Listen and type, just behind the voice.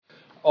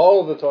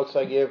All of the talks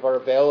I give are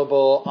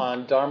available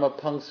on Dharma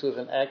Punks with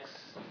an X,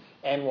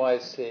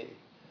 NYC.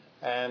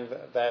 And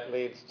that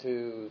leads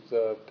to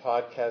the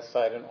podcast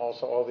site and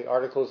also all the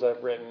articles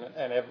I've written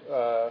and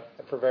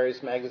for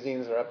various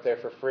magazines are up there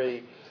for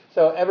free.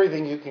 So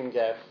everything you can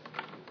get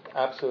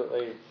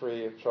absolutely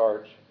free of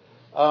charge.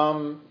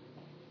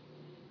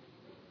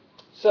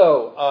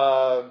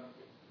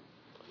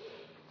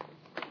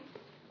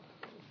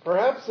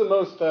 Perhaps the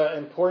most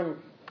important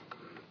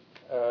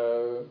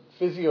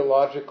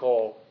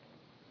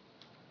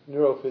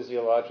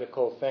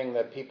neurophysiological thing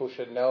that people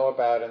should know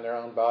about in their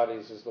own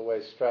bodies is the way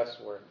stress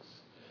works.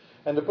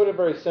 And to put it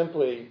very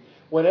simply,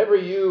 whenever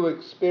you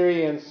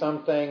experience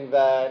something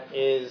that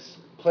is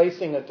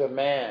placing a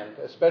demand,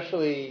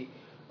 especially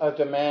a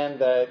demand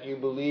that you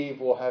believe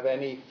will have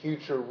any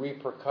future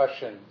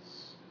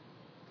repercussions,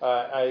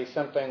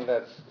 something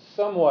that's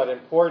somewhat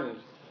important,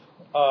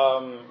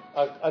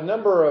 a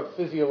number of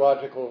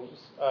physiological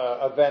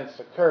events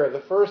occur.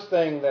 The first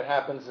thing that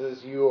happens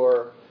is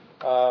your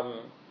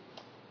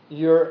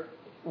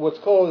what's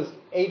called is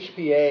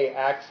HPA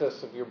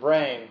axis of your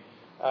brain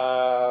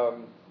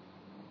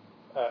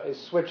is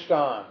switched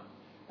on.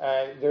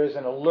 There's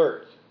an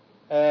alert,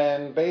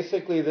 and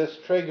basically this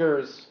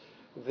triggers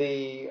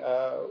the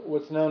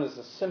what's known as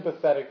the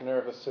sympathetic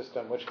nervous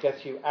system, which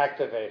gets you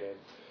activated.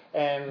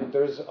 And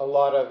there's a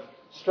lot of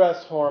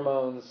stress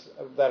hormones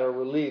that are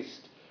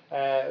released,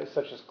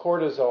 such as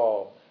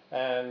cortisol,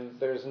 and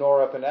there's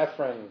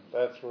norepinephrine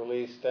that's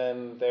released,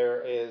 and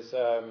there is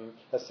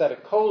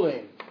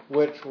acetylcholine,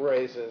 which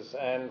raises.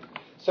 And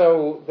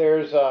so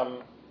there's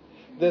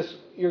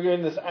you're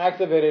in this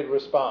activated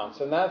response,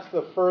 and that's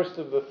the first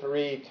of the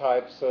three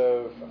types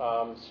of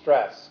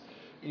stress.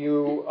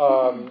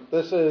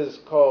 This is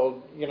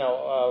called,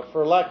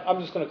 I'm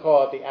just going to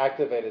call it the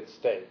activated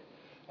state.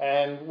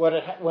 And when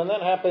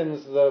that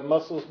happens, the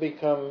muscles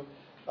become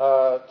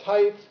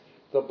tight,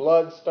 the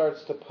blood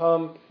starts to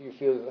pump, you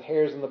feel the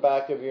hairs in the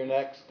back of your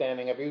neck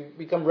standing up, you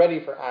become ready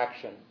for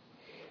action.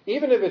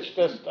 Even if it's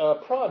just a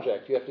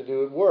project you have to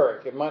do at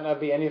work, it might not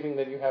be anything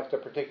that you have to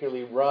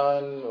particularly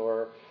run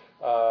or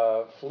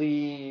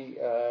flee,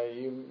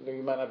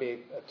 you might not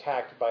be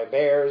attacked by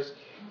bears,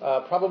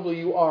 probably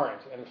you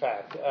aren't, in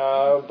fact,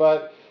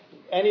 but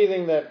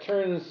anything that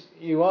turns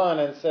you on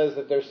and says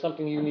that there's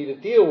something you need to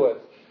deal with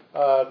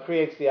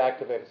creates the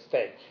activated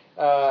state.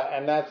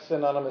 And that's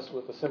synonymous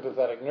with the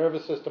sympathetic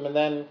nervous system. And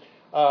then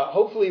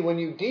hopefully when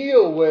you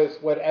deal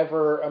with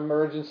whatever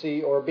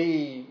emergency or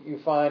you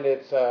find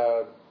it's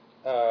a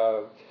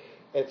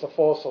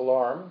false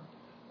alarm,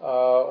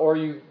 or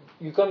you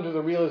come to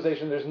the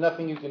realization there's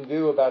nothing you can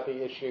do about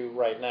the issue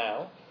right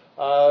now,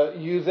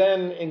 you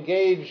then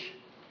engage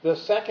the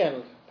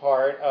second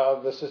part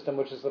of the system,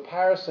 which is the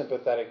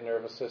parasympathetic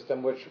nervous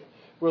system, which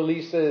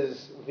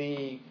releases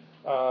the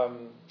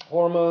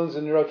hormones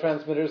and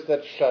neurotransmitters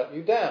that shut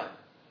you down.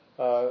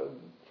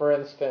 For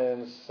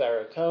instance,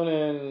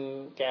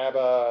 serotonin,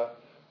 GABA,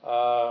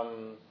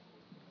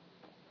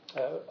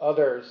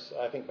 others,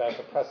 I think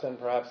vasopressin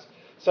perhaps.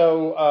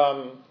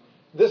 So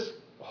this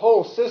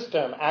whole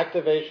system,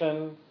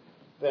 activation,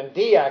 then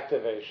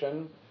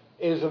deactivation,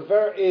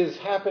 is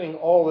happening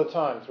all the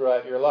time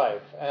throughout your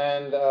life.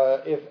 And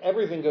if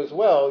everything goes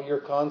well, you're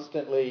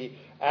constantly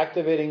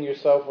activating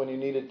yourself when you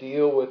need to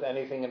deal with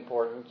anything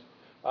important.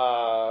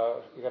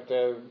 You have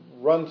to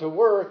run to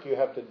work, you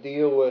have to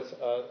deal with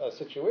a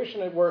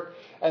situation at work,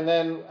 and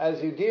then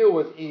as you deal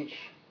with each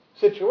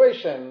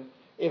situation,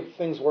 if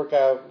things work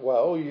out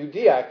well, you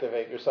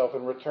deactivate yourself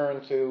and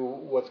return to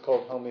what's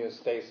called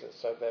homeostasis,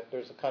 so that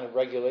there's a kind of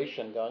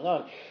regulation going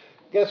on.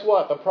 Guess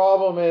what? The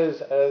problem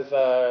is, as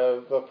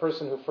the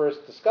person who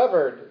first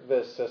discovered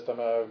this system,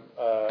 an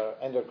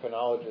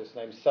endocrinologist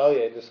named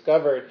Selye,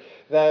 discovered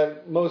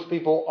that most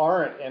people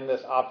aren't in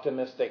this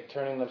optimistic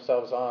turning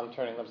themselves on,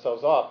 turning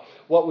themselves off.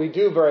 What we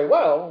do very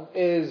well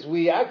is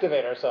we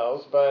activate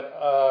ourselves,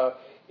 but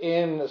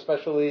in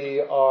especially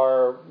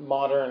our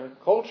modern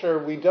culture,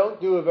 we don't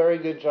do a very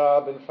good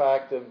job, in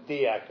fact, of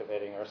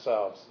deactivating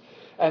ourselves.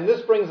 And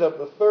this brings up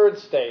the third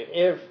state.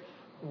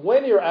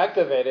 When you're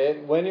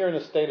activated, when you're in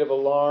a state of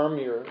alarm,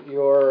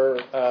 you're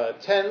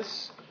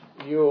tense,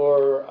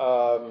 your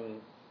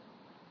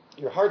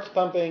heart's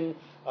pumping,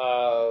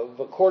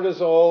 the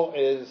cortisol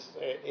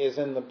is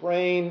in the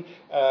brain.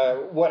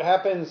 What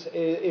happens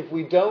if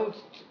we don't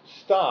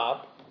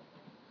stop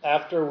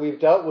after we've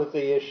dealt with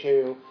the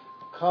issue,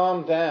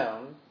 calm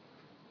down,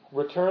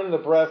 return the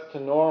breath to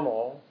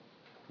normal,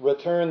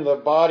 return the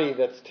body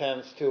that's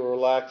tense to a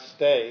relaxed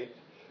state,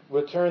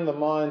 return the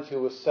mind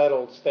to a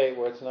settled state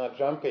where it's not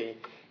jumpy.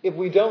 If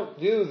we don't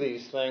do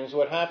these things,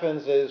 what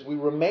happens is we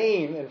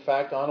remain, in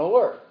fact, on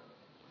alert.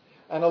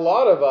 And a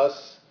lot of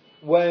us,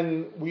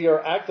 when we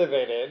are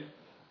activated,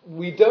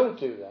 we don't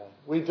do that.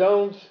 We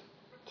don't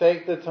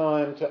take the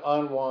time to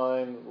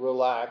unwind,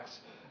 relax.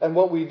 And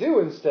what we do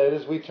instead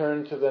is we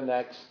turn to the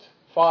next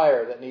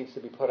fire that needs to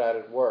be put out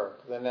at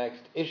work, the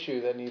next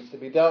issue that needs to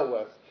be dealt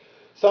with.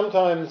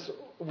 Sometimes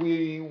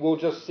we will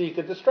just seek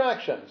a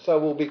distraction, so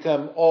we'll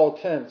become all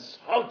tense.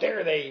 How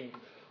dare they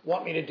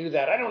want me to do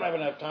that. I don't have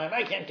enough time.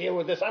 I can't deal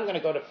with this. I'm going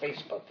to go to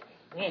Facebook.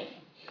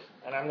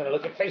 And I'm going to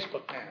look at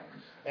Facebook now.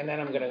 And then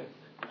I'm going to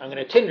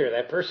Tinder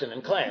that person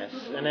in class.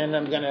 And then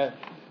I'm going to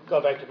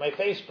go back to my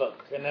Facebook.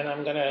 And then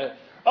I'm going to,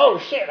 oh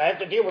shit, I have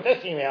to deal with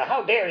this email.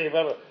 How dare you?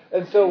 Blah, blah.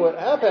 And so what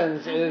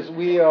happens is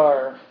we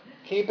are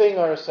keeping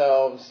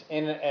ourselves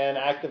in an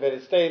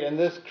activated state. And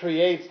this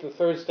creates the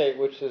third state,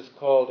 which is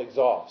called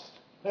exhaust.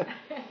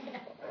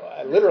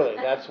 Literally,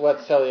 that's what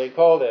Selye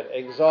called it.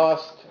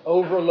 Exhaust,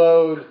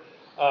 overload.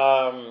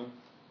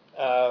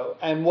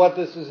 And what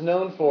this is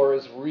known for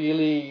is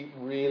really,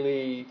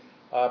 really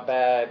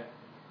bad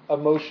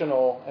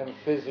emotional and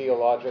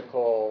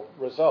physiological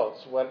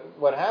results.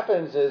 What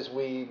happens is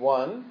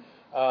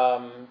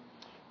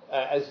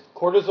as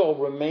cortisol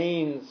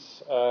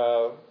remains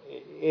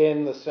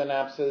in the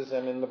synapses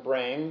and in the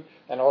brain,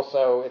 and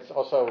it's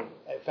also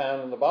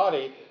found in the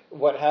body,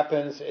 what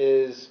happens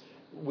is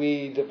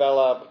we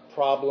develop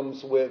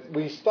problems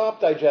we stop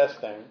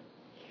digesting,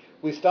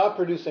 we stop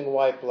producing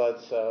white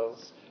blood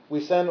cells, we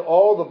send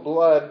all the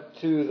blood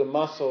to the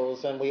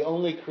muscles, and we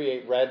only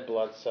create red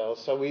blood cells.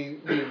 So we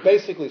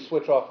basically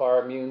switch off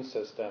our immune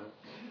system.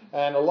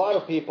 And a lot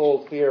of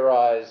people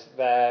theorize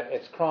that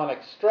it's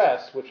chronic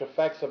stress, which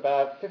affects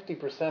about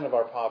 50% of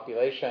our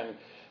population,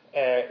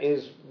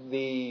 is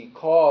the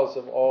cause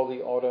of all the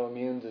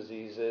autoimmune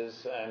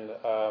diseases. And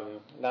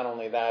not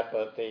only that,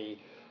 but the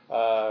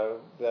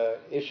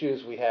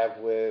issues we have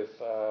with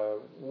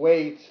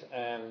weight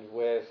and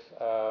with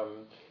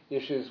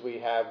issues we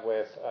have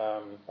with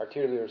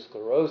arterial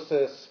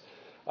sclerosis.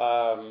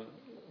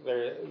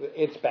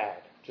 It's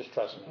bad. Just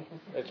trust me.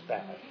 It's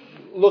bad.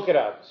 Look it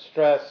up.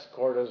 Stress,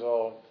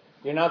 cortisol.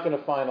 You're not going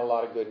to find a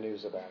lot of good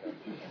news about it.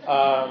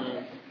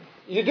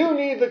 You do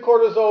need the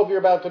cortisol if you're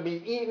about to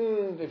be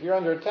eaten, if you're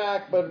under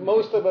attack, but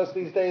most of us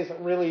these days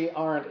really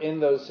aren't in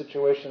those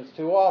situations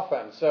too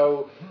often.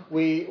 So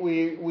we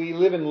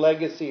live in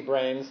legacy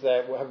brains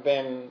that have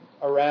been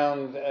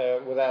around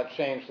without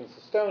change since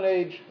the Stone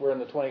Age. We're in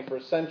the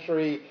 21st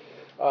century.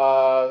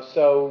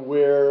 So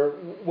we're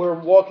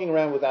walking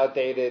around with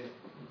outdated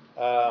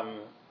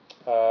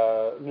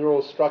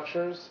neural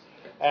structures.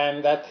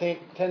 And that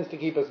tends to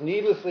keep us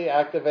needlessly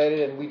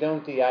activated, and we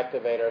don't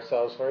deactivate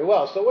ourselves very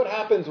well. So what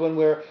happens when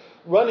we're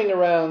running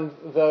around,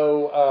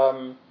 though,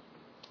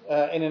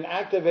 in an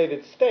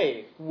activated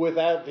state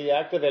without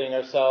deactivating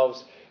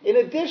ourselves, in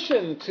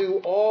addition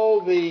to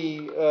all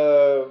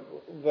the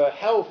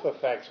health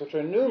effects, which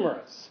are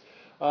numerous,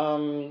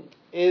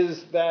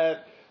 is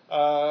that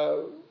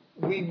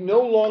we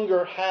no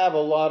longer have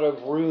a lot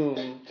of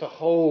room to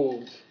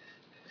hold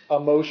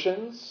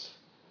emotions,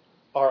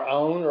 our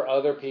own or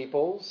other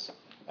people's,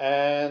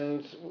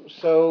 and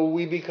so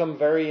we become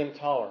very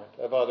intolerant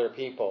of other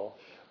people.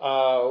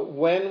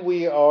 When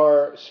we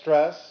are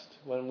stressed,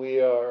 when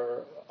we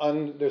are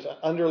there's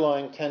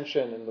underlying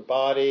tension in the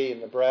body,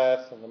 in the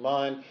breath, in the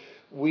mind,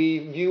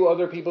 we view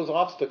other people's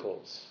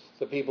obstacles.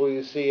 The people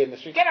you see in the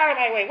street, get out of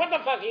my way! What the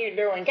fuck are you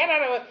doing? Get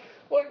out of the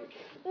what?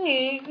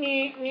 What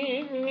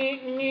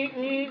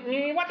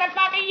the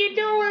fuck are you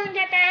doing?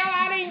 Get the hell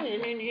out of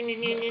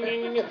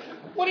here!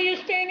 What are you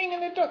standing in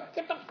the door?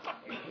 Get the fuck!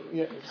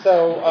 Yeah,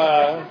 so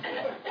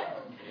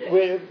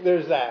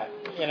there's that.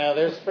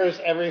 There's first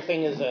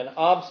everything is an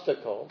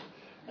obstacle,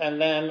 and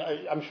then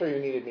I'm sure you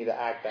needed me to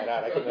act that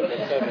out. I couldn't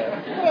have said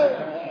that.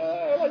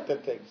 But I like to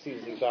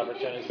seize these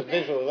opportunities to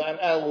visual. I'm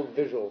a little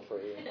visual for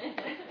you.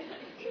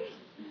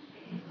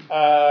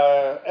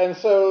 And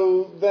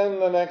so then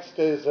the next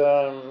is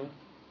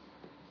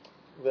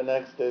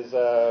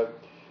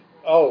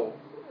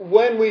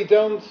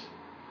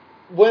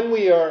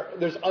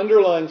there's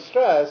underlying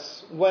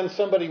stress when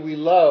somebody we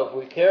love,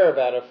 we care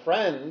about, a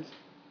friend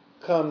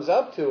comes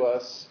up to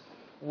us,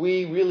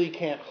 we really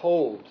can't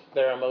hold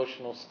their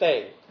emotional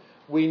state.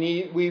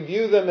 We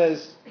view them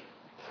as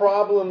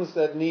problems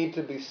that need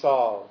to be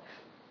solved.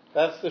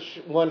 That's the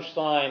one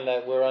sign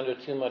that we're under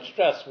too much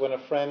stress, when a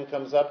friend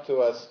comes up to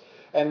us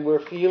and we're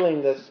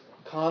feeling this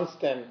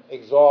constant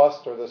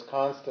exhaust or this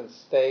constant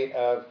state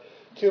of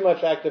too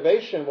much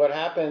activation. What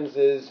happens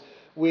is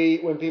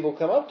when people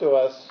come up to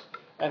us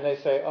and they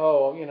say,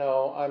 oh,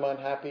 I'm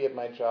unhappy at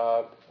my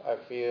job, I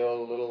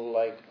feel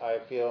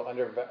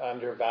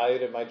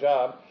undervalued at my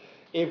job.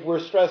 If we're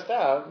stressed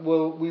out,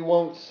 we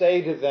won't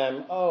say to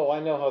them, oh, I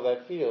know how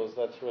that feels,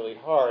 that's really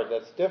hard,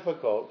 that's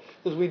difficult,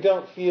 because we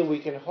don't feel we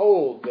can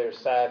hold their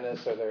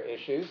sadness or their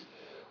issues.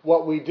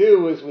 What we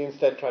do is we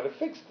instead try to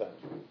fix them.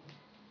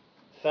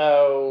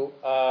 So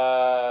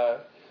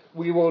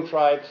we will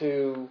try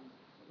to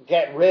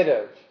get rid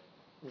of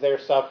their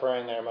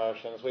suffering, their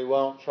emotions. We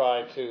won't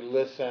try to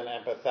listen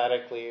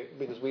empathetically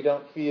because we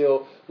don't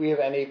feel we have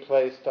any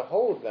place to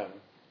hold them.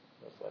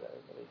 That's what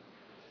everybody.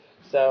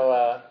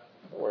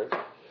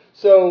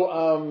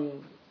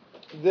 So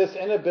this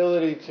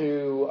inability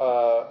to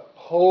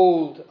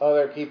hold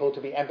other people,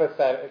 to be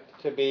empathetic,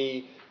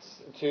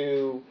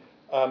 to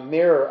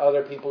mirror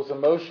other people's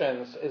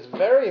emotions is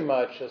very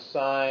much a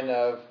sign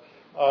of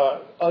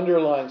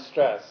underlying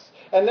stress.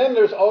 And then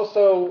there's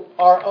also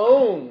our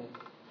own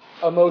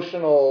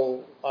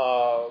emotional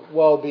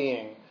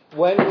well-being,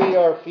 when we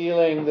are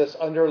feeling this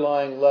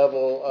underlying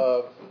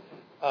level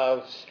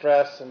of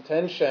stress and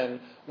tension,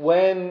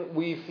 when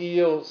we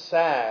feel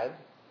sad,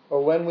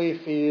 or when we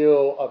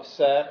feel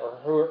upset or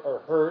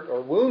hurt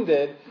or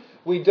wounded,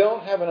 we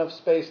don't have enough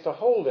space to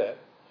hold it.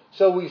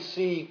 So we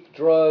seek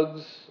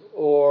drugs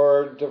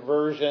or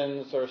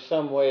diversions or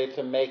some way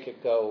to make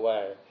it go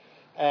away.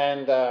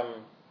 And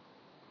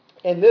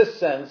in this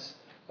sense,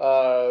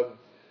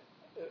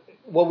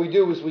 what we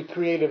do is we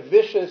create a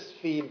vicious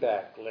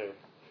feedback loop.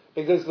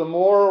 Because the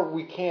more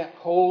we can't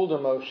hold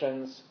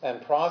emotions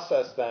and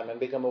process them and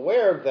become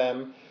aware of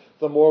them,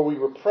 the more we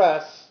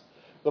repress.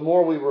 The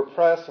more we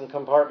repress and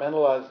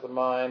compartmentalize the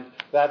mind,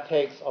 that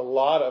takes a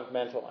lot of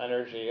mental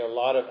energy, a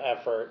lot of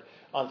effort,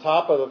 on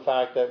top of the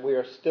fact that we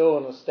are still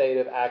in a state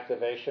of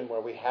activation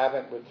where we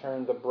haven't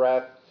returned the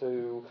breath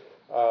to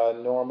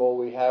normal,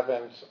 we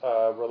haven't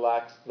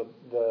relaxed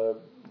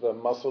the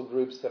muscle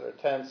groups that are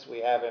tense,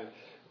 we haven't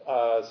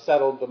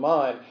settled the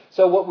mind.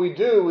 So what we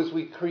do is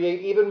we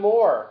create even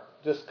more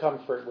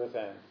discomfort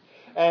within.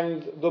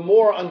 And the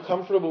more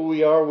uncomfortable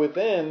we are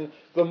within,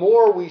 the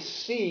more we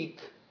seek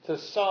to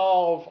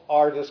solve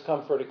our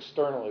discomfort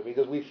externally,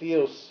 because we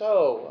feel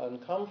so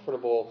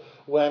uncomfortable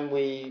when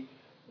we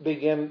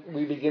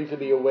begin to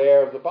be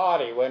aware of the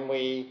body, when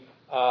we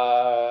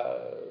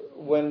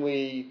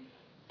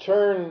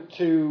turn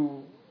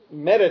to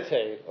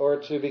meditate or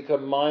to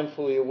become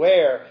mindfully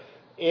aware.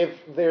 If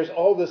there's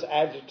all this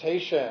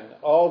agitation,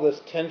 all this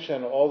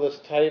tension, all this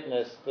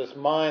tightness, this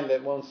mind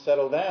that won't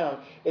settle down,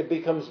 it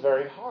becomes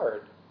very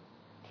hard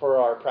for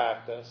our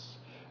practice.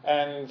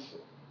 And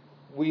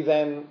we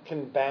then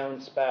can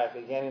bounce back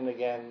again and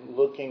again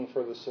looking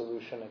for the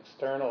solution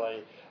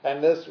externally.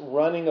 And this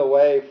running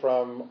away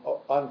from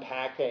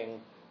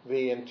unpacking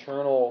the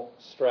internal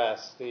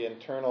stress, the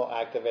internal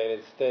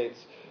activated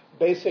states,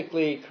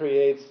 basically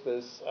creates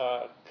this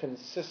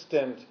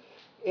consistent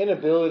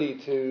inability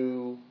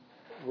to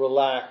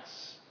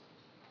relax,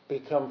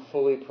 become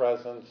fully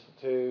present,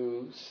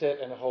 to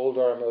sit and hold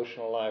our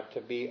emotional life, to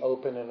be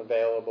open and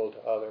available to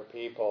other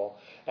people.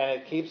 And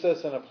it keeps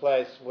us in a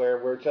place where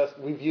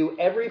we view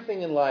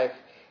everything in life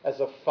as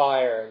a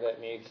fire that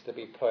needs to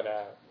be put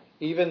out.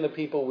 Even the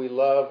people we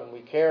love and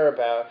we care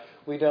about,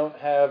 we don't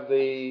have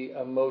the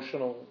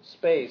emotional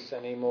space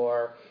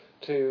anymore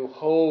to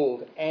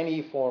hold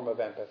any form of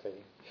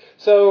empathy.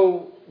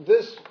 So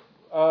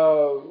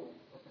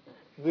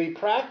the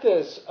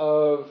practice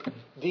of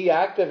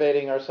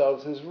deactivating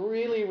ourselves is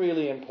really,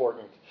 really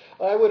important.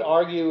 I would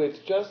argue it's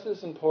just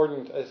as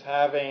important as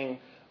having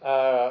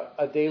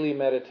a daily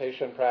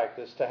meditation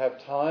practice, to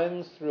have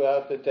times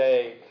throughout the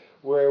day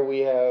where we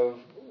have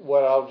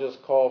what I'll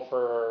just call,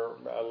 for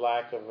a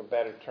lack of a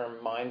better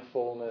term,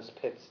 mindfulness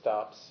pit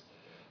stops.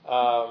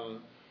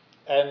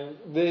 And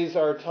these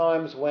are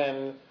times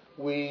when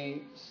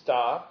we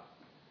stop,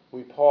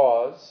 we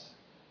pause,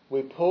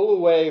 we pull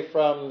away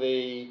from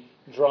the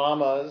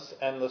dramas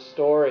and the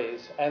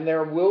stories, and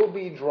there will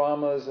be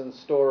dramas and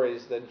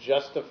stories that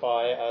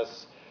justify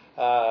us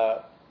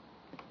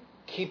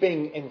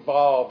keeping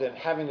involved and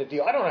having to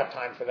deal. I don't have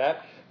time for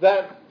that.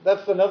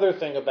 That's another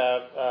thing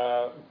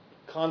about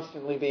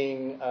constantly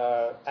being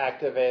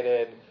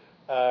activated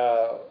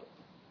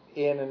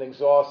in an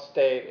exhaust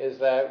state, is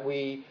that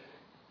we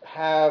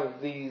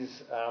have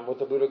these, what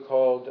the Buddha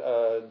called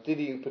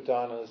Didi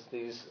Upadanas,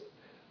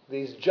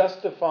 these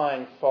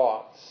justifying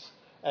thoughts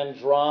and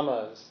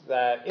dramas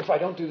that if I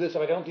don't do this,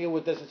 if I don't deal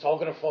with this, it's all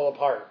going to fall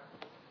apart.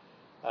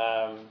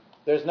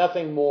 There's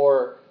nothing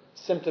more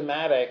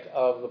symptomatic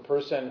of the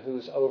person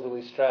who's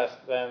overly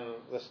stressed than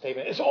the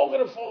statement, it's all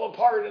going to fall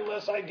apart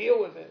unless I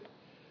deal with it.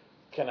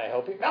 Can I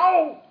help you?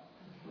 No!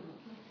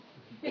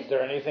 Is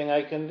there anything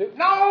I can do?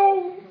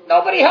 No!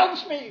 Nobody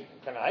helps me!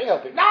 Can I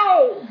help you?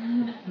 No!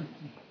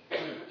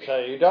 So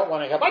you don't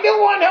want to help. I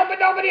do want help, but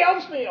nobody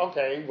helps me.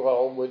 Okay,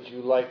 well, would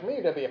you like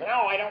me to be of...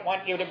 No, I don't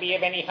want you to be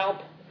of any help.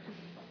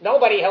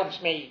 Nobody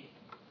helps me.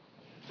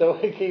 So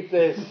we keep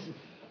these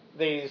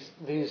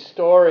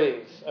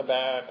stories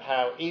about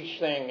how each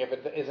thing, if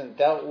it isn't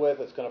dealt with,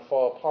 it's going to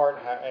fall apart,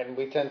 and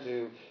we tend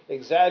to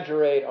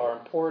exaggerate our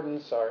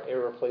importance, our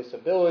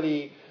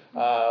irreplaceability,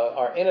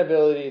 our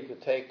inability to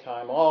take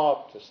time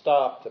off, to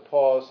stop, to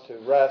pause, to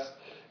rest,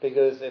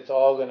 because it's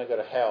all going to go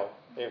to hell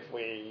if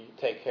we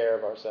take care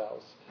of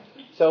ourselves.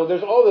 So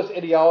there's all this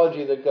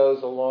ideology that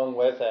goes along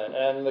with it,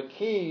 and the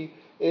key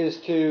is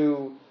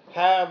to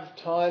have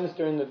times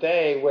during the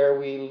day where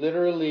we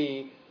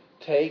literally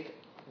take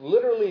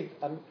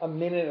a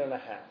minute and a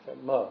half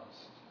at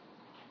most,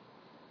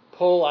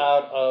 pull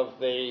out of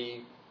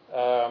the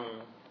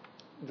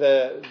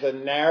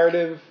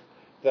narrative,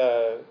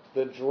 the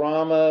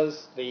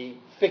dramas, the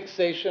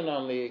fixation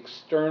on the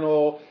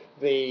external,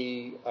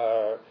 the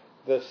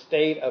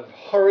state of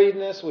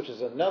hurriedness, which is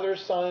another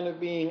sign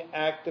of being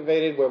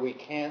activated, where we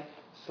can't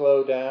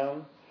slow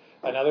down.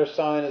 Another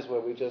sign is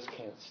where we just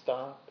can't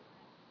stop.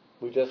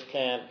 We just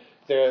can't.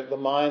 They're the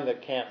mind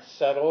that can't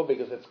settle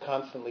because it's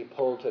constantly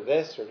pulled to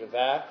this or to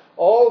that.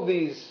 All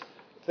these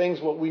things,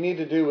 what we need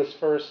to do is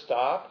first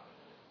stop,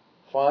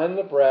 find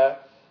the breath.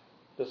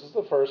 This is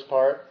the first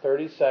part,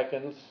 30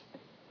 seconds.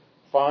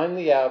 Find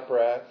the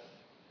out-breath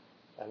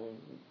and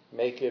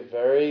make it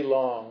very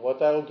long. What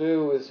that'll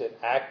do is it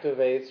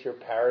activates your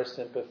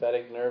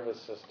parasympathetic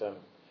nervous system.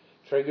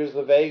 Triggers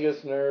the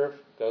vagus nerve,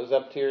 goes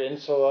up to your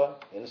insula.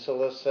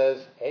 Insula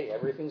says, hey,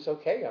 everything's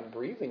okay. I'm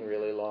breathing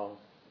really long.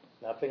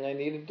 Nothing I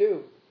need to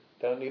do.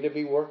 Don't need to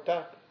be worked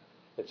up.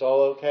 It's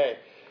all okay.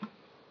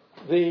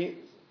 The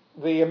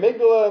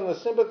amygdala and the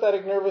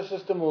sympathetic nervous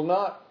system will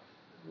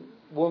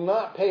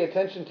not pay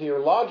attention to your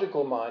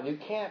logical mind. You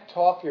can't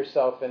talk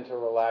yourself into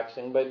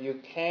relaxing, but you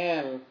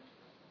can,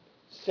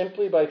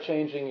 simply by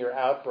changing your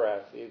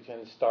out-breath, you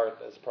can start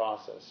this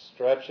process,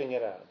 stretching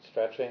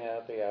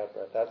out the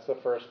out-breath. That's the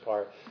first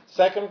part.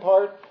 Second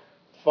part,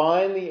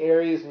 find the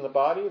areas in the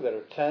body that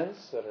are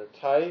tense, that are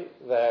tight,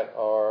 that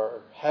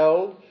are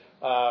held.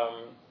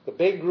 The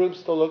big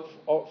groups to look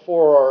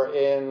for are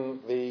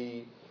in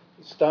the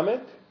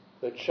stomach,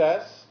 the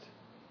chest,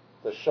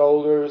 the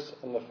shoulders,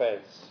 and the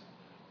face.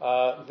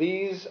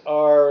 These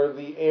are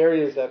the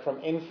areas that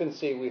from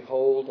infancy we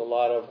hold a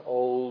lot of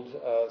old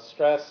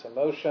stress,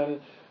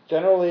 emotion,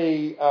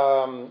 generally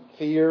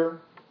fear,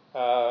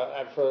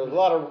 and for a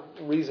lot of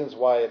reasons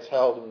why it's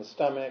held in the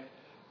stomach,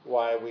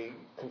 why we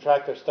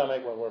contract our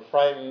stomach when we're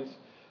frightened.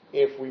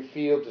 If we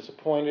feel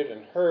disappointed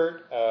and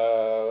hurt,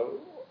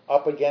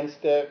 up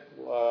against it,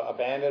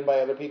 abandoned by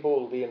other people, it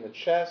will be in the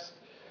chest.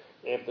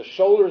 If the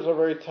shoulders are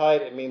very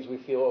tight, it means we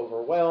feel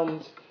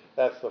overwhelmed.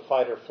 That's the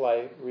fight or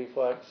flight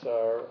reflex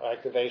or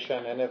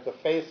activation. And if the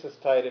face is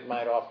tight, it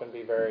might often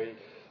be very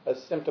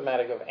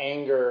symptomatic of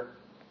anger.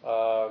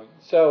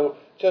 So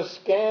just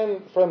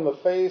scan from the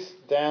face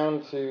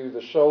down to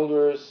the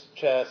shoulders,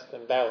 chest,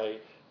 and belly,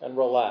 and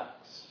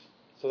relax.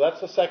 So that's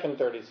the second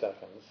 30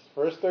 seconds.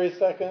 First 30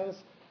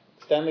 seconds,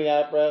 extend the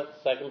out-breath.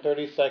 Second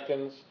 30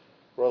 seconds,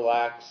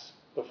 relax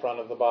the front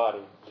of the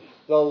body.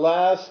 The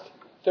last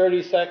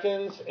 30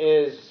 seconds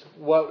is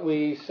what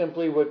we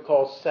simply would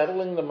call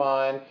settling the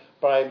mind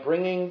by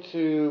bringing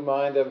to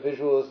mind a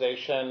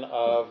visualization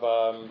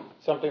of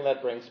something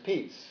that brings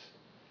peace,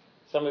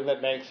 something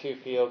that makes you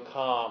feel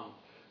calm.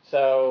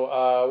 So,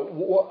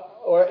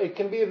 or it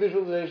can be a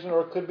visualization,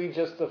 or it could be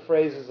just the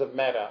phrases of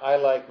metta. I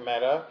like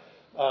metta.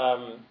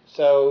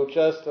 So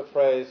just the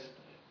phrase,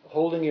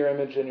 holding your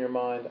image in your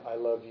mind, I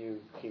love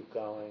you, keep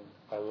going.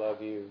 I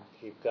love you,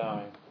 keep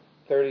going.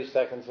 30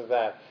 seconds of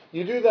that.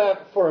 You do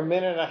that for a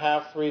minute and a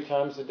half, 3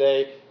 times a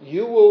day.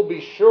 You will be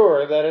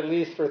sure that at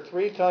least for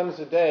 3 times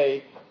a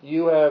day,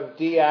 you have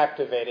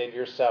deactivated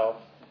yourself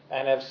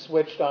and have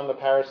switched on the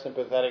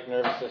parasympathetic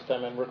nervous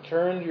system and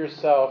returned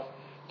yourself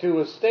to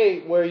a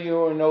state where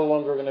you are no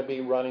longer going to be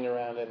running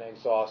around in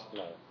exhaust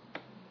mode.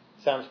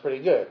 Sounds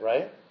pretty good,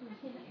 right?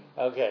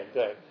 Okay,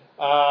 good.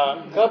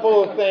 A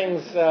couple of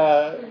things.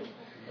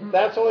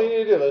 That's all you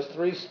need to do, those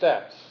 3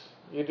 steps.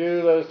 You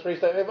do those 3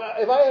 steps. If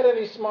I had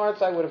any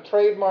smarts, I would have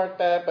trademarked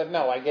that, but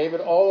no, I gave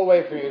it all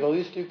away for you. The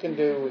least you can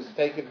do is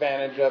take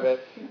advantage of it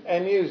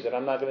and use it.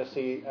 I'm not going to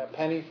see a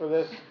penny for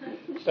this,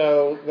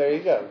 so there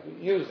you go.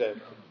 Use it.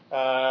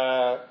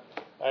 Other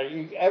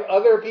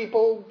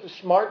people,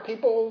 smart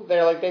people,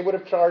 they would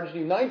have charged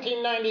you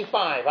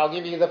 $19.95. I'll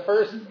give you the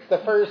first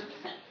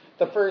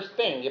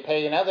thing. You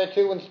pay another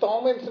 2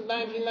 installments of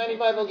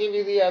 $19.95. I'll give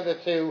you the other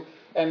 2,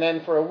 and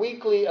then for a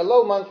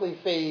low monthly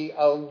fee,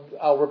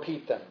 I'll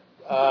repeat them.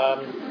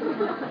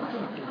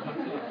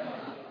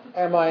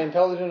 Am I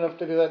intelligent enough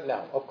to do that?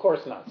 No, of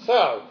course not.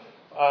 So,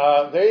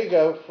 there you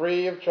go,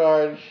 free of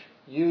charge.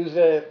 Use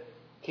it.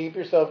 Keep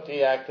yourself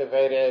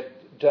deactivated.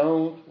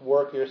 Don't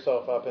work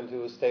yourself up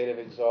into a state of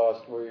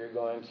exhaust where you're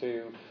going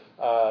to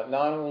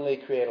not only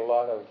create a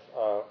lot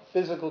of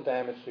physical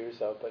damage to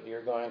yourself, but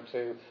you're going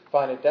to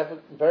find it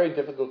very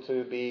difficult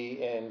to be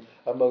in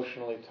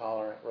emotionally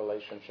tolerant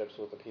relationships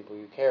with the people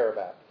you care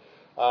about.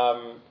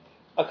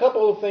 A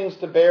couple of things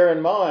to bear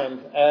in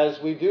mind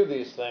as we do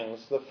these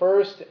things. The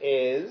first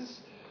is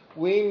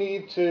we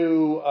need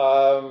to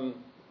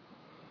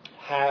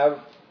have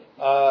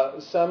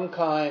some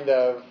kind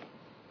of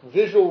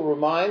visual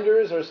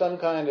reminders or some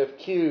kind of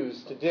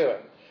cues to do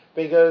it.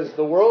 Because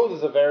the world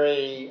is a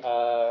very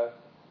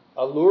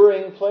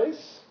alluring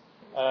place.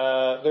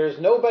 There's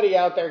nobody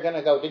out there going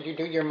to go, did you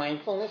do your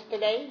mindfulness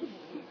today?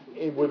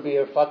 It would be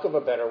a fuck of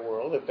a better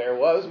world if there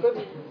was, but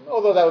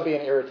although that would be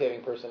an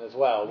irritating person as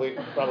well. We'd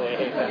probably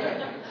hate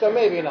that. So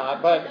maybe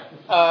not, but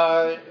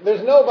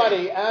there's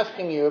nobody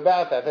asking you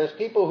about that. There's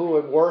people who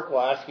at work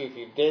will ask you if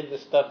you did the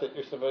stuff that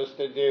you're supposed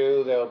to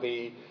do. There'll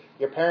be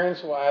your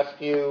parents will ask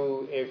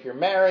you if you're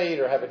married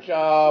or have a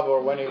job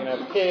or when you're going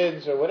to have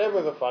kids or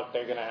whatever the fuck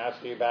they're going to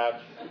ask you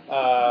about.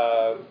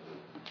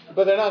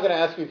 But they're not going to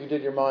ask you if you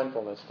did your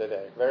mindfulness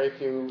today. Very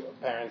few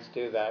parents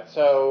do that.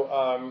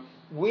 So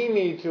we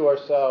need to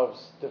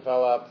ourselves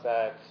develop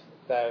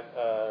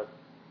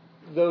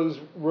those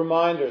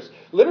reminders.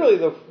 Literally,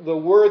 the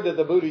word that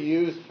the Buddha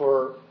used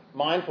for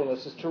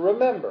mindfulness is to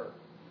remember,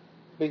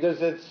 because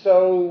it's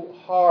so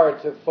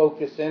hard to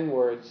focus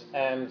inwards,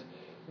 and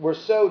we're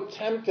so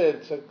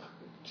tempted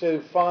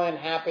to find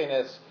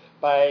happiness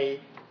by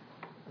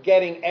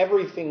getting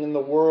everything in the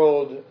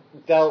world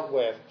dealt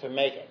with to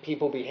make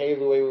people behave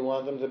the way we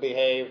want them to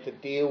behave, to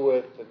deal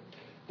with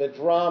the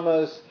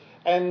dramas.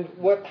 And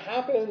what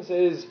happens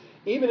is,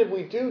 even if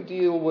we do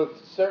deal with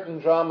certain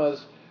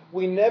dramas,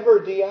 we never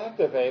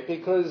deactivate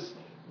because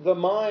the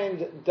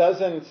mind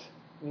doesn't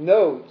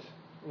note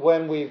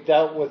when we've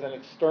dealt with an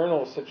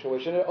external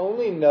situation. It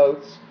only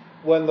notes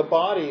when the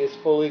body is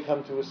fully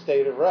come to a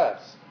state of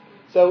rest.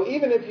 So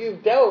even if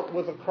you've dealt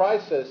with a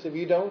crisis, if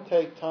you don't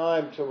take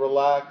time to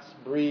relax,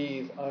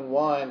 breathe,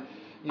 unwind,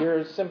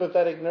 your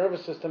sympathetic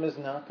nervous system is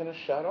not going to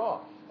shut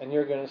off, and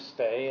you're going to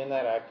stay in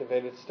that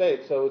activated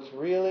state. So it's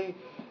really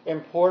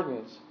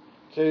important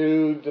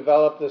to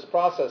develop this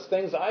process.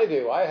 Things I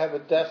do, I have a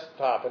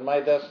desktop, and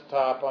my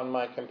desktop on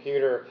my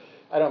computer,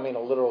 I don't mean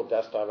a literal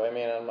desktop, I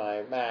mean on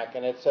my Mac,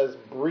 and it says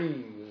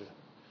breathe.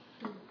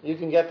 You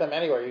can get them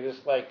anywhere. You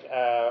just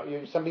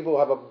some people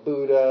have a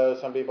Buddha,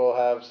 some people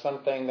have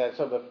something that,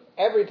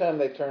 every time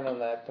they turn on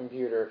that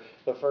computer,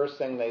 the first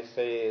thing they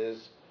see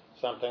is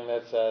something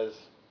that says,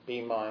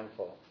 be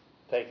mindful,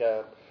 take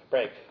a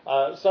break.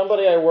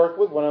 Somebody I work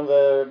with, one of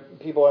the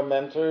people I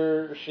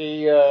mentor,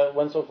 she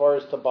went so far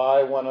as to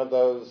buy one of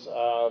those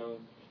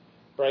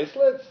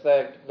bracelets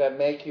that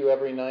make you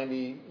every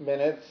 90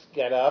 minutes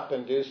get up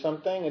and do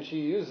something, and she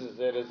uses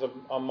it as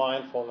a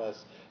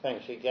mindfulness thing.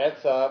 She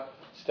gets up,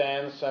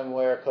 stands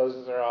somewhere,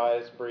 closes her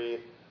eyes, breathe.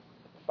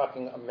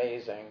 Fucking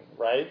amazing,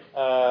 right?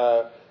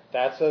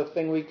 That's a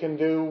thing we can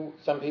do.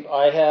 Some people,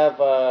 I have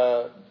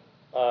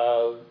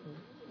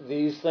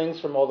these things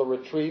from all the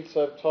retreats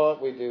I've taught.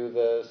 We do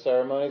the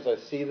ceremonies. I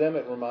see them.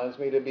 It reminds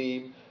me to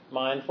be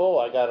mindful.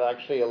 I got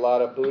actually a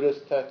lot of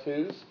Buddhist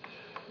tattoos.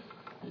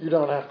 You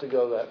don't have to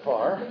go that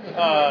far.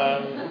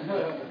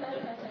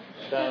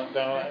 Don't.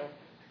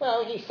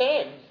 Well, he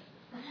said.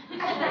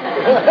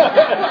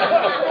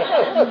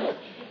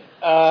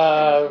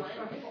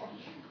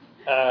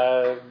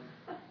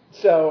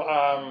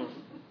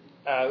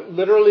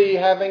 Literally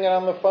having it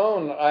on the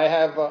phone,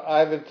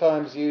 I've at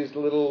times used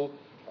little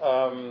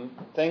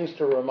things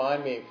to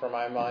remind me for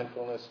my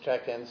mindfulness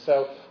check-ins.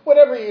 So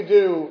whatever you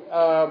do,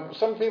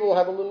 some people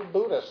have a little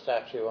Buddha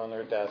statue on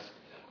their desk.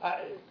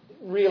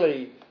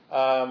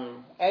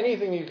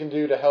 Anything you can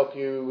do to help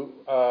you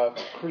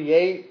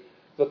create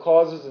the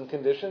causes and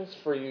conditions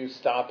for you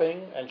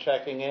stopping and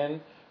checking in,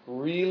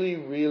 really,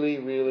 really,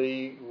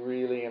 really,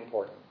 really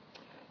important.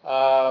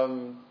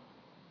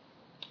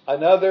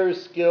 Another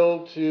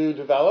skill to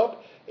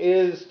develop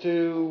is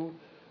to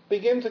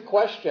begin to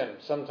question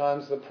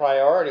sometimes the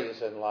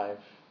priorities in life.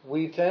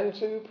 We tend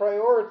to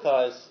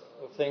prioritize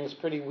things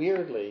pretty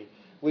weirdly.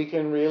 We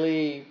can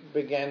really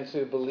begin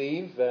to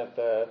believe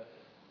that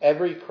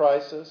every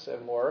crisis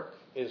in work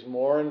is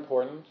more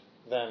important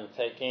than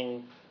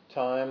taking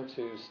time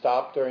to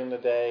stop during the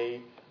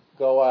day,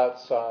 go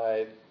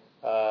outside,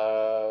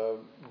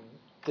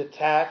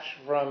 detach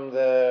from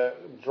the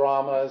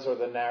dramas or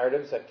the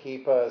narratives that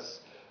keep us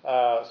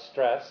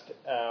stressed,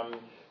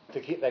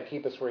 that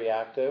keep us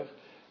reactive.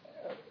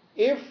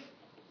 If,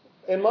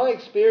 in my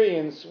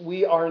experience,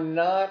 we are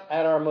not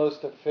at our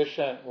most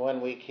efficient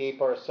when we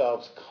keep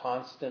ourselves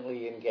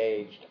constantly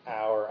engaged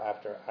hour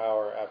after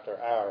hour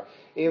after hour.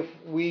 If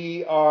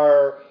we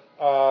are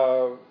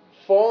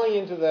falling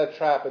into that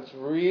trap, it's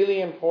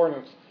really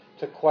important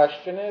to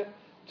question it,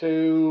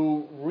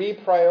 to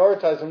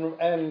reprioritize.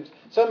 And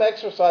some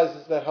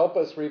exercises that help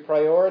us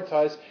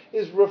reprioritize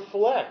is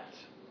reflect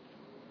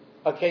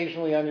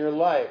occasionally on your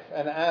life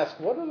and ask,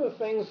 what are the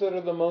things that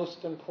are the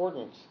most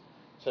important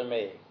to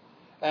me?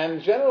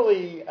 And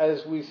generally,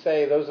 as we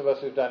say, those of us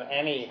who've done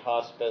any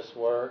hospice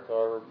work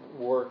or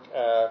work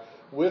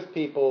with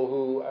people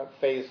who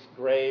face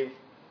grave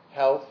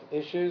health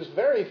issues,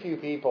 very few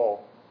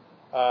people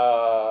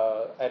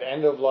at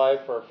end of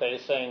life or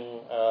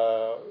facing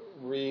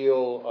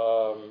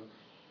real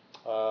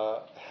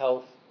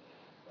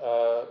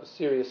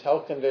serious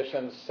health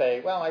conditions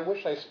say, well, I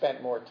wish I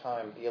spent more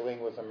time dealing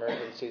with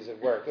emergencies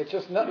at work. It's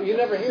just you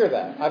never hear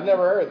that. I've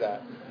never heard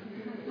that.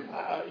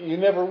 You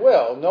never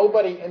will.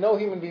 No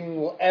human being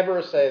will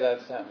ever say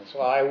that sentence.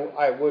 Well,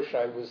 I wish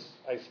I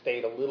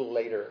stayed a little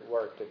later at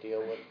work to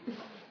deal with.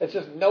 It's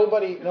just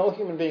no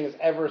human being has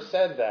ever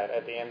said that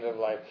at the end of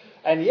life.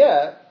 And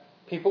yet,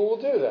 people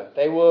will do that.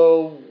 They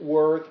will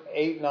work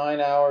 8-9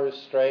 hours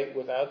straight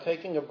without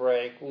taking a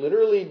break,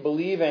 literally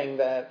believing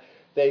that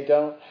they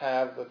don't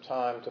have the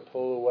time to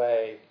pull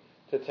away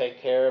to take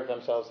care of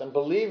themselves. And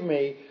believe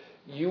me,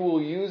 you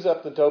will use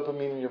up the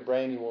dopamine in your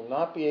brain. You will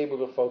not be able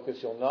to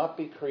focus. You'll not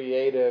be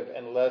creative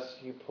unless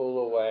you pull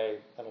away,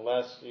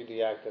 unless you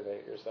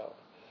deactivate yourself.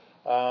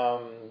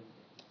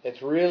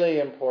 It's really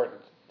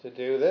important to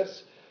do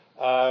this.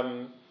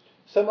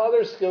 Some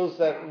other skills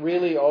that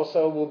really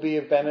also will be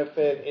of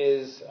benefit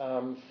is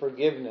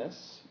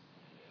forgiveness.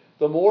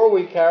 The more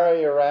we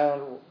carry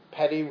around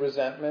petty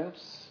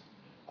resentments,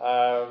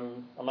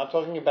 I'm not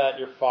talking about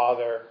your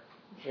father,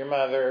 your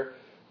mother.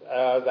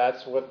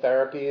 That's what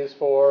therapy is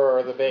for,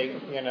 or the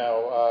big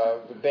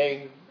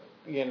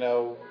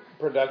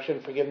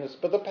production forgiveness.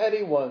 But the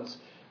petty ones,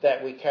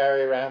 that we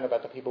carry around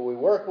about the people we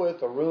work with,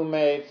 the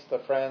roommates, the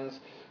friends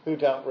who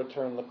don't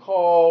return the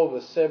call,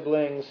 the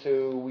siblings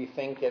who we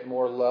think get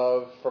more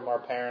love from our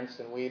parents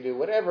than we do,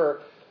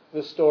 whatever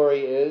the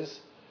story is,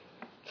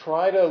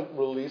 try to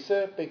release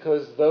it,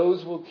 because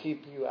those will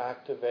keep you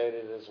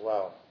activated as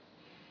well.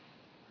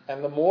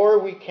 And the more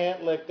we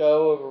can't let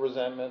go of a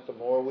resentment, the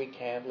more we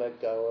can't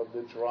let go of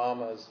the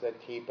dramas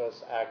that keep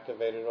us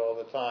activated all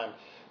the time.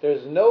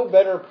 There's no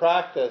better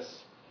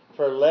practice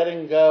for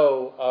letting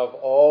go of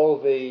all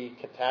the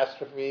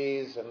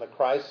catastrophes and the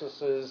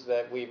crises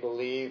that we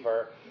believe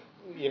are,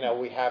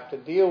 we have to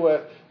deal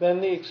with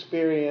than the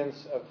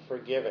experience of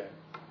forgiving.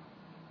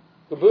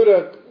 The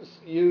Buddha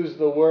used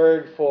the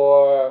word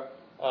for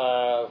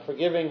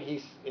forgiving,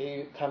 he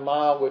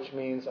kama, which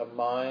means a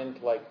mind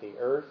like the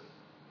earth.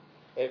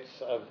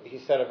 He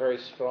said a very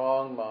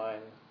strong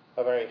mind,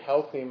 a very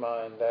healthy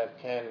mind that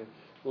can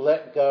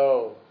let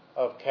go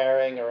of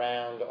carrying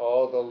around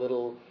all the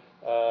little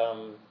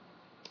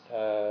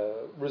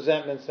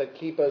resentments that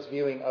keep us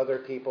viewing other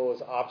people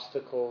as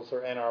obstacles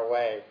or in our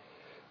way.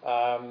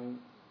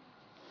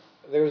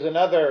 There's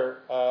another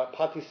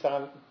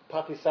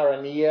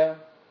patisaraniya,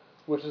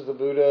 which is the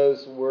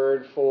Buddha's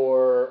word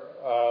for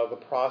the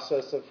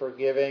process of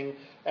forgiving.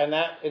 And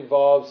that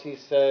involves, he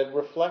said,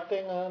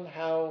 reflecting on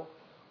how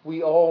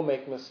we all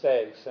make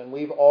mistakes, and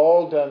we've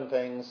all done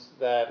things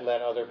that let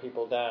other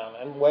people down.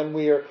 And when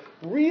we are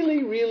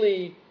really,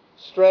 really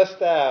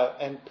stressed out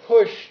and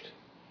pushed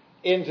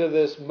into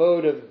this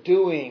mode of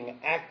doing,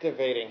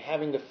 activating,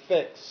 having to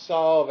fix,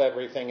 solve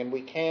everything, and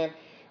we can't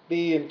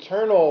be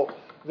internal,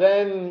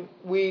 then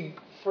we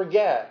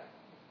forget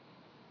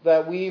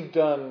that we've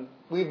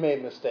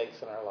made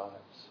mistakes in our lives.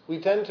 We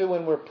tend to,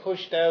 when we're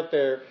pushed out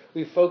there,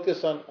 we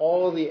focus on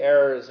all of the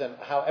errors and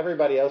how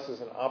everybody else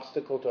is an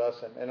obstacle to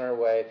us and in our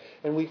way.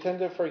 And we tend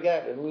to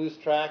forget and lose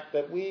track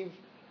that we've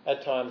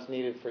at times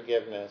needed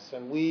forgiveness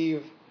and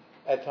we've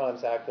at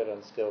times acted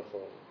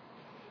unskillfully.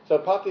 So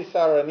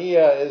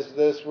patisaraniya is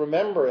this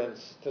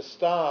remembrance to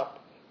stop,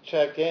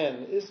 check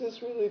in. Is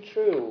this really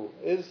true?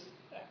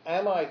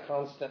 Am I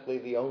constantly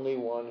the only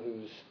one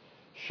who's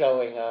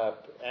showing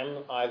up?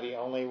 Am I the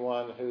only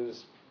one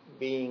who's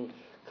being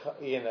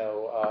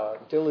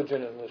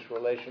diligent in this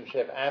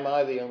relationship? Am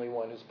I the only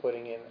one who's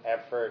putting in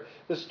effort?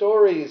 The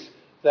stories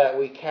that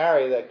we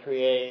carry that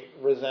create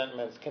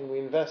resentments, can we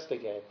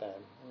investigate them?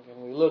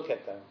 Can we look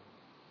at them?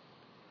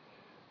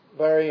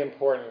 Very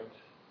important.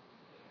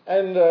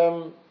 And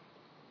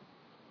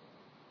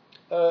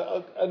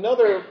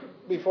another,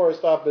 before I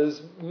stop,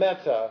 is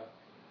metta,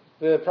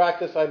 the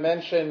practice I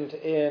mentioned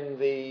in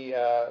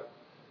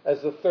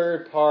as the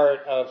third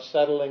part of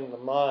settling the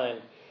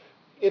mind.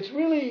 It's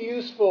really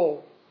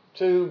useful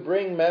to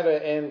bring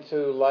metta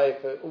into life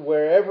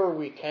wherever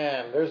we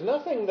can. There's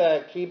nothing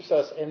that keeps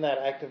us in that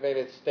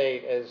activated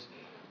state as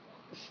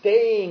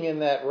staying in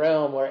that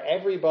realm where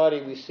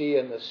everybody we see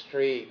in the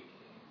street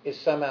is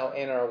somehow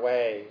in our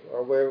way,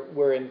 or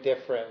we're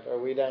indifferent, or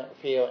we don't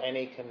feel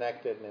any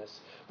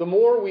connectedness. The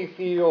more we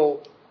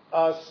feel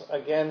us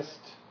against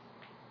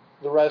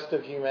the rest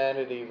of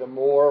humanity, the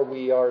more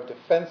we are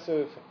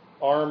defensive,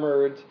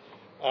 armored,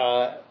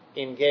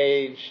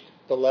 engaged,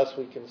 the less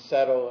we can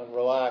settle and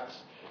relax.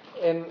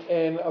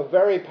 In a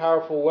very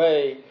powerful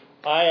way,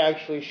 I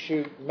actually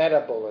shoot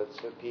meta bullets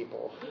at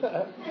people.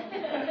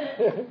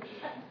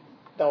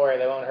 Don't worry,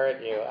 they won't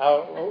hurt you.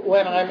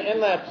 When I'm in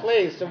that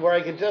place where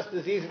I could just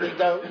as easily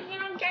go,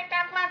 get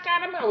that fuck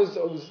out of me.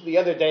 It was the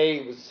other day,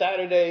 it was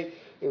Saturday,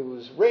 it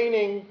was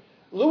raining.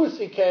 Louis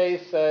C.K.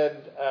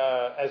 said,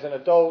 as an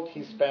adult,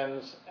 he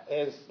spends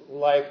his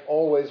life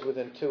always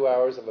within 2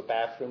 hours of a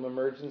bathroom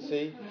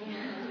emergency.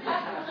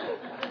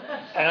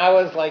 And I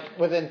was like,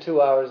 within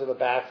 2 hours of a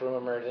bathroom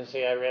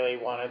emergency, I really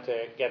wanted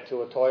to get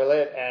to a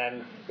toilet.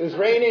 And it was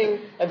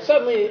raining, and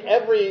suddenly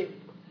every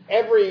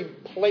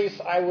place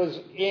I was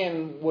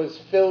in was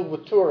filled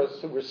with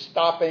tourists who were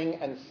stopping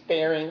and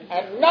staring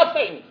at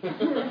nothing.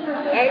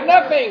 At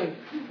nothing.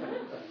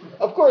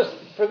 Of course,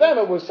 for them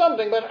it was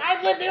something, but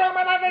I've lived here all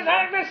my life,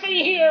 I have to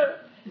see here.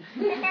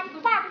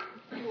 Fuck.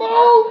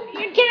 No,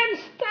 you can't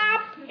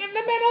stop in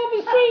the middle of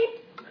the seat.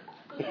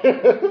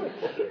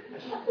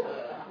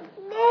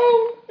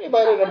 No. They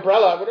bought an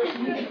umbrella.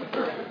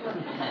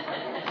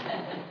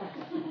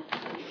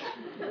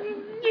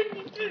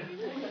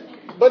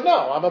 But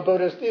no, I'm a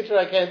Buddhist teacher,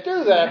 I can't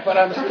do that, but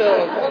I'm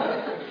still...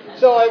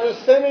 So I was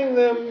sending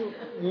them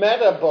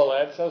meta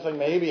bullets. I was like,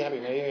 maybe happy.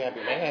 And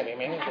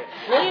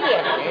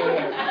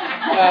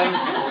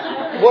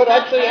what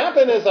actually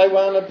happened is I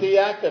wound up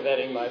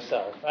deactivating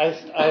myself.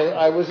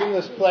 I was in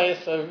this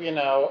place of, I'm going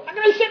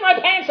to shit my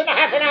pants in a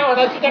half an hour,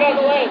 let's get out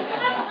of the way.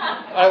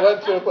 I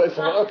went to a place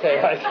of, okay,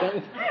 I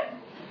can...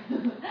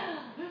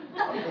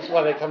 That's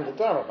why they come to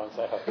Dharma once,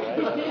 I hope,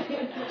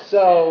 right?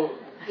 So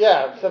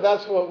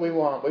that's what we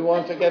want. We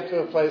want to get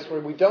to a place where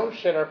we don't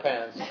shit our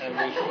pants and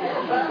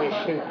we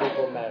shoot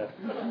people meta.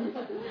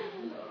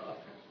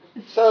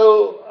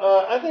 So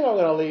I think I'm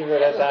going to leave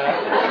it at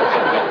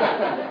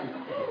that.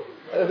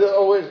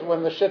 Always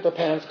when the shit the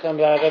pants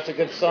comes out, that's a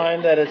good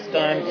sign that it's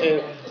time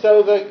to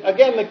So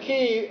the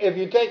key, if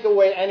you take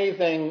away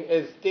anything,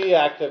 is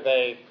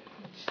deactivate.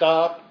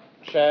 Stop,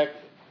 check,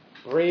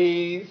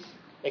 breathe,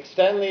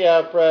 extend the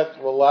out-breath,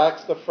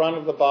 relax the front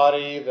of the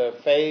body, the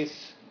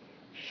face,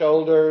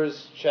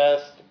 shoulders,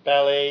 chest,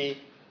 belly.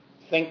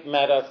 Think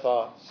meta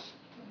thoughts.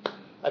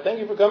 I thank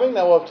you for coming.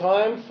 Now we'll have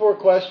time for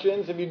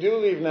questions. If you do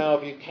leave now,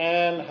 if you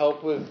can,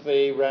 help with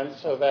the rent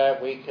so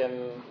that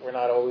we're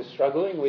not always struggling.